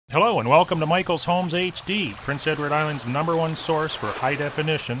Hello and welcome to Michael's Homes HD, Prince Edward Island's #1 source for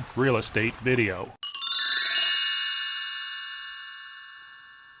high-definition real estate video.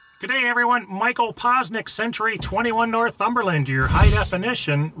 G'day everyone, Michael Poczynek, Century 21 Northumberland, your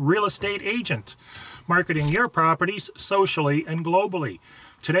high-definition real estate agent, marketing your properties socially and globally.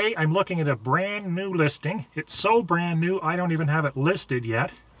 Today I'm looking at a brand new listing. It's so brand new I don't even have it listed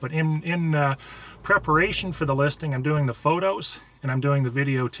yet, but in preparation for the listing I'm doing the photos and I'm doing the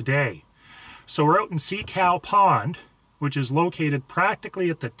video today. So we're out in Sea Cow Pond, which is located practically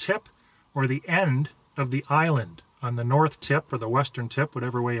at the tip or the end of the island, on the north tip or the western tip,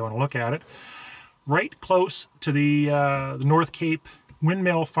 whatever way you want to look at it, right close to the North Cape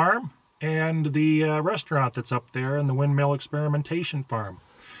Windmill Farm and the restaurant that's up there and the Windmill Experimentation Farm.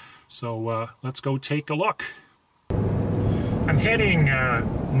 So let's go take a look. I'm heading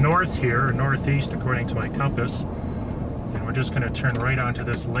north here, northeast according to my compass, and we're just going to turn right onto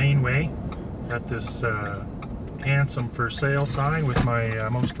this laneway at this handsome for sale sign with my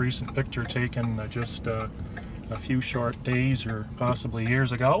most recent picture taken just a few short days or possibly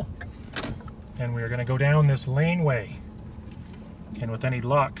years ago. And we're going to go down this laneway, and with any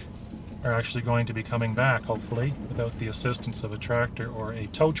luck are actually going to be coming back, hopefully, without the assistance of a tractor or a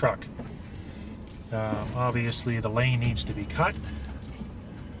tow truck. Obviously the lane needs to be cut,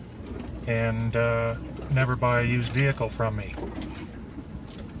 and never buy a used vehicle from me.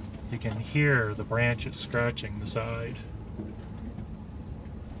 You can hear the branches scratching the side.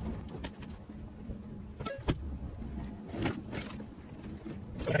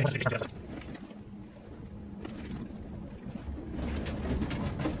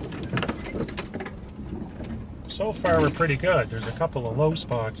 So far we're pretty good. There's a couple of low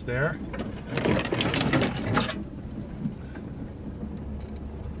spots there.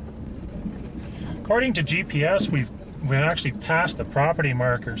 According to GPS, we've actually passed the property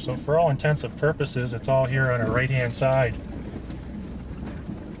marker, so for all intents and purposes it's all here on our right hand side.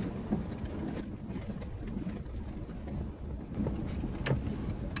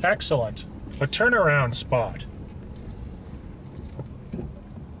 Excellent. A turnaround spot.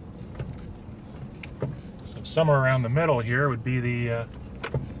 So somewhere around the middle here would be the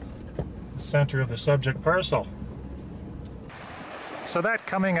center of the subject parcel. So that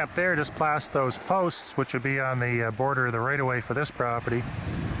coming up there just past those posts, which would be on the border of the right-of-way for this property.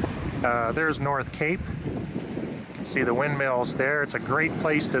 There's North Cape. You can see the windmills there. It's a great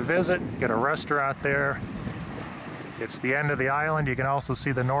place to visit. You got a restaurant there. It's the end of the island. You can also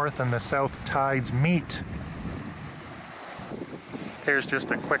see the north and the south tides meet. Here's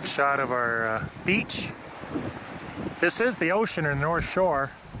just a quick shot of our beach. This is the ocean or the North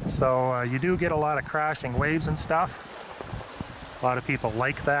Shore, so you do get a lot of crashing waves and stuff. A lot of people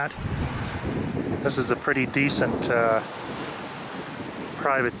like that. This is a pretty decent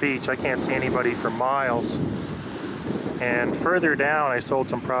private beach. I can't see anybody for miles. And further down, I sold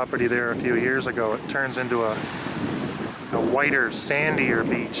some property there a few years ago. It turns into a whiter, sandier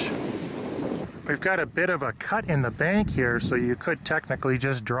beach. We've got a bit of a cut in the bank here, so you could technically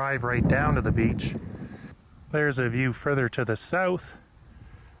just drive right down to the beach. There's a view further to the south,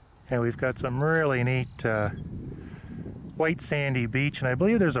 and we've got some really neat white sandy beach, and I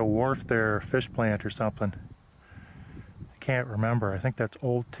believe there's a wharf there, a fish plant or something. I can't remember. I think that's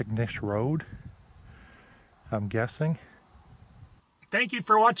Old Tignish Road, I'm guessing. Thank you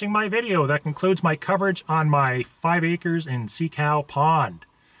for watching my video. That concludes my coverage on my 5 acres in Sea Cow Pond.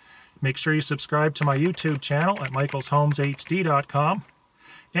 Make sure you subscribe to my YouTube channel at michaelshomeshd.com,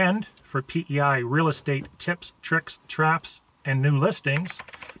 and for p.e.i. real estate tips, tricks, traps, and new listings,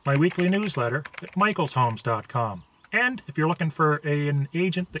 my weekly newsletter at michaelshomes.com. And if you're looking for an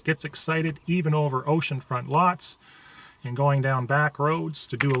agent that gets excited even over oceanfront lots and going down back roads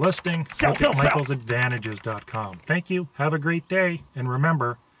to do a listing, look at michaelsadvantages.com. Thank you, have a great day, and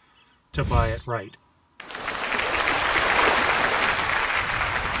remember to buy it right.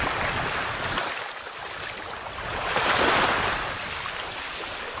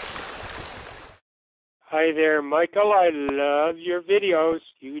 Hi there, Michael. I love your videos.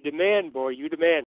 You demand, boy, you demand.